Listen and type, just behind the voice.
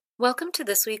Welcome to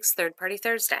this week's Third Party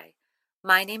Thursday.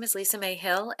 My name is Lisa May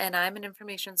Hill, and I'm an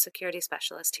information security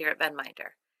specialist here at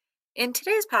Venminder. In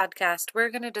today's podcast, we're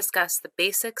going to discuss the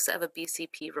basics of a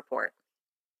BCP report.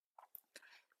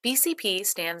 BCP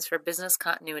stands for Business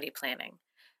Continuity Planning.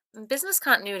 Business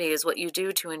continuity is what you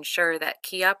do to ensure that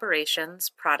key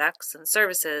operations, products, and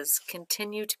services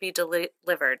continue to be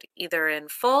delivered either in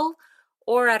full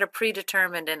or at a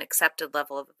predetermined and accepted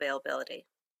level of availability.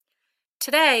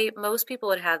 Today, most people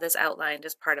would have this outlined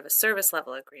as part of a service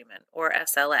level agreement, or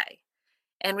SLA.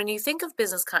 And when you think of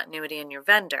business continuity in your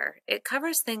vendor, it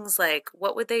covers things like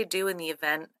what would they do in the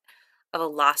event of a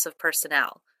loss of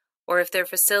personnel, or if their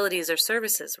facilities or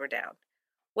services were down,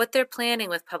 what their planning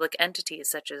with public entities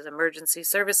such as emergency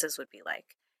services would be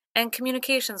like, and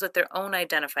communications with their own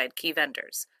identified key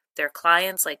vendors, their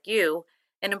clients like you,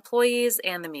 and employees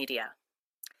and the media.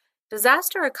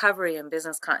 Disaster recovery and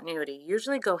business continuity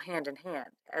usually go hand in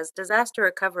hand, as disaster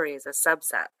recovery is a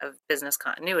subset of business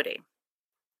continuity.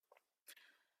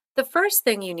 The first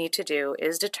thing you need to do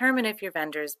is determine if your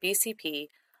vendor's BCP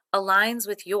aligns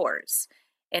with yours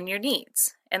and your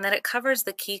needs, and that it covers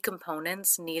the key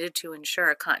components needed to ensure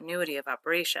a continuity of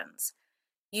operations.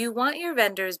 You want your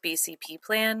vendor's BCP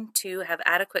plan to have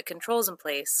adequate controls in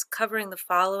place covering the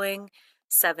following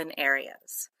 7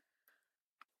 areas: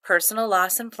 personal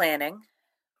loss and planning,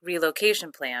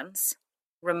 relocation plans,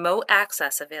 remote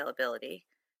access availability,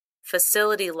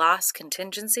 facility loss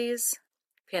contingencies,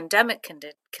 pandemic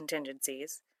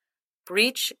contingencies,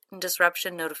 breach and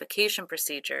disruption notification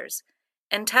procedures,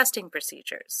 and testing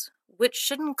procedures, which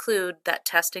should include that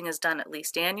testing is done at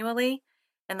least annually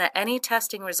and that any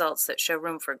testing results that show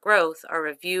room for growth are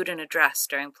reviewed and addressed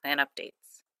during plan updates.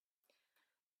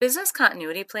 Business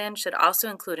continuity plan should also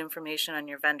include information on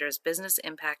your vendor's business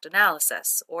impact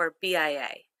analysis, or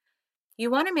BIA.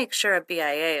 You want to make sure a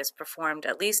BIA is performed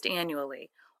at least annually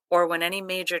or when any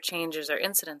major changes or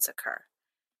incidents occur.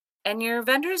 And your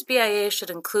vendor's BIA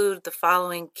should include the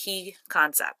following key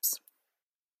concepts: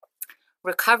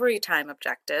 recovery time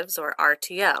objectives, or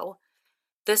RTO.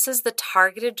 This is the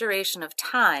targeted duration of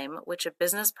time which a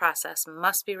business process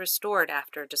must be restored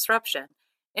after a disruption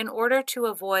in order to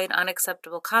avoid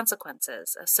unacceptable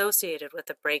consequences associated with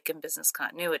a break in business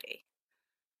continuity.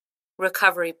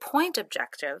 Recovery point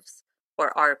objectives,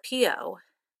 or RPO.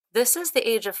 This is the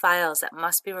age of files that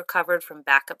must be recovered from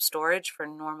backup storage for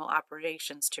normal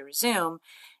operations to resume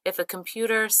if a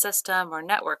computer, system, or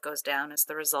network goes down as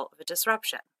the result of a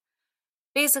disruption.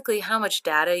 Basically, how much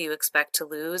data you expect to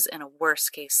lose in a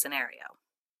worst-case scenario.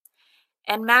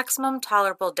 And maximum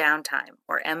tolerable downtime,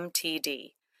 or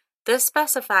MTD. This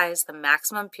specifies the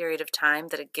maximum period of time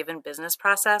that a given business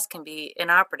process can be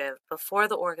inoperative before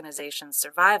the organization's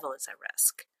survival is at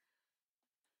risk.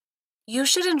 You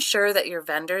should ensure that your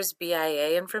vendor's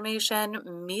BIA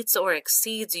information meets or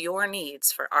exceeds your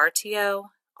needs for RTO,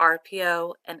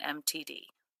 RPO, and MTD.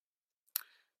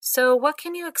 So what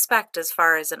can you expect as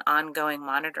far as an ongoing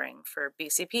monitoring for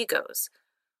BCP goes?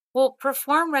 Well,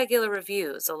 perform regular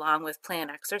reviews along with plan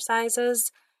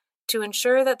exercises to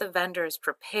ensure that the vendor is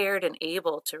prepared and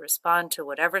able to respond to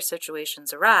whatever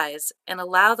situations arise and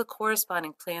allow the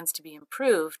corresponding plans to be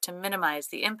improved to minimize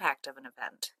the impact of an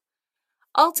event.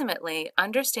 Ultimately,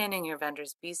 understanding your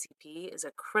vendor's BCP is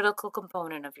a critical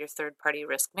component of your third-party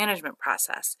risk management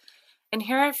process, and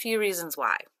here are a few reasons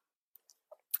why.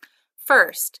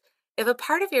 First, if a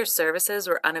part of your services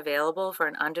were unavailable for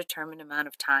an undetermined amount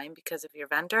of time because of your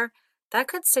vendor, that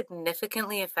could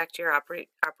significantly affect your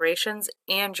operations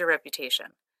and your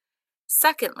reputation.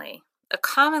 Secondly, a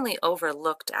commonly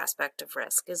overlooked aspect of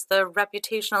risk is the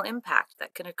reputational impact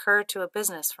that can occur to a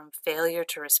business from failure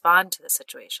to respond to the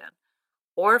situation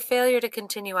or failure to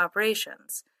continue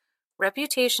operations.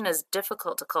 Reputation is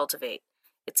difficult to cultivate.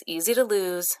 It's easy to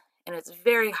lose, and it's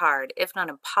very hard, if not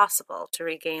impossible, to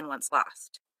regain once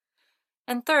lost.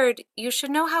 And third, you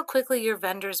should know how quickly your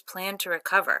vendors plan to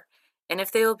recover, and if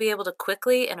they will be able to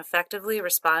quickly and effectively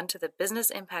respond to the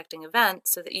business impacting event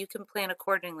so that you can plan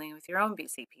accordingly with your own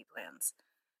BCP plans.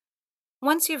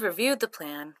 Once you've reviewed the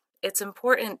plan, it's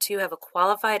important to have a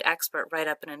qualified expert write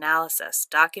up an analysis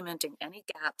documenting any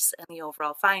gaps and the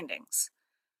overall findings.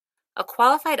 A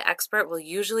qualified expert will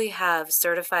usually have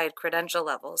certified credential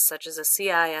levels such as a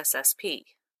CISSP.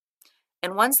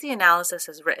 And once the analysis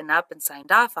is written up and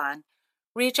signed off on,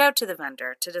 reach out to the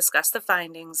vendor to discuss the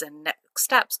findings and next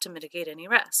steps to mitigate any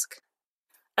risk.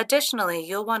 Additionally,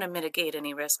 you'll want to mitigate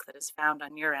any risk that is found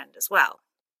on your end as well.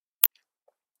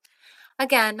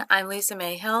 Again, I'm Lisa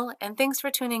May Hill, and thanks for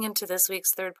tuning into this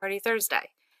week's Third Party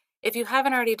Thursday. If you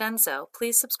haven't already done so,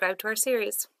 please subscribe to our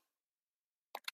series.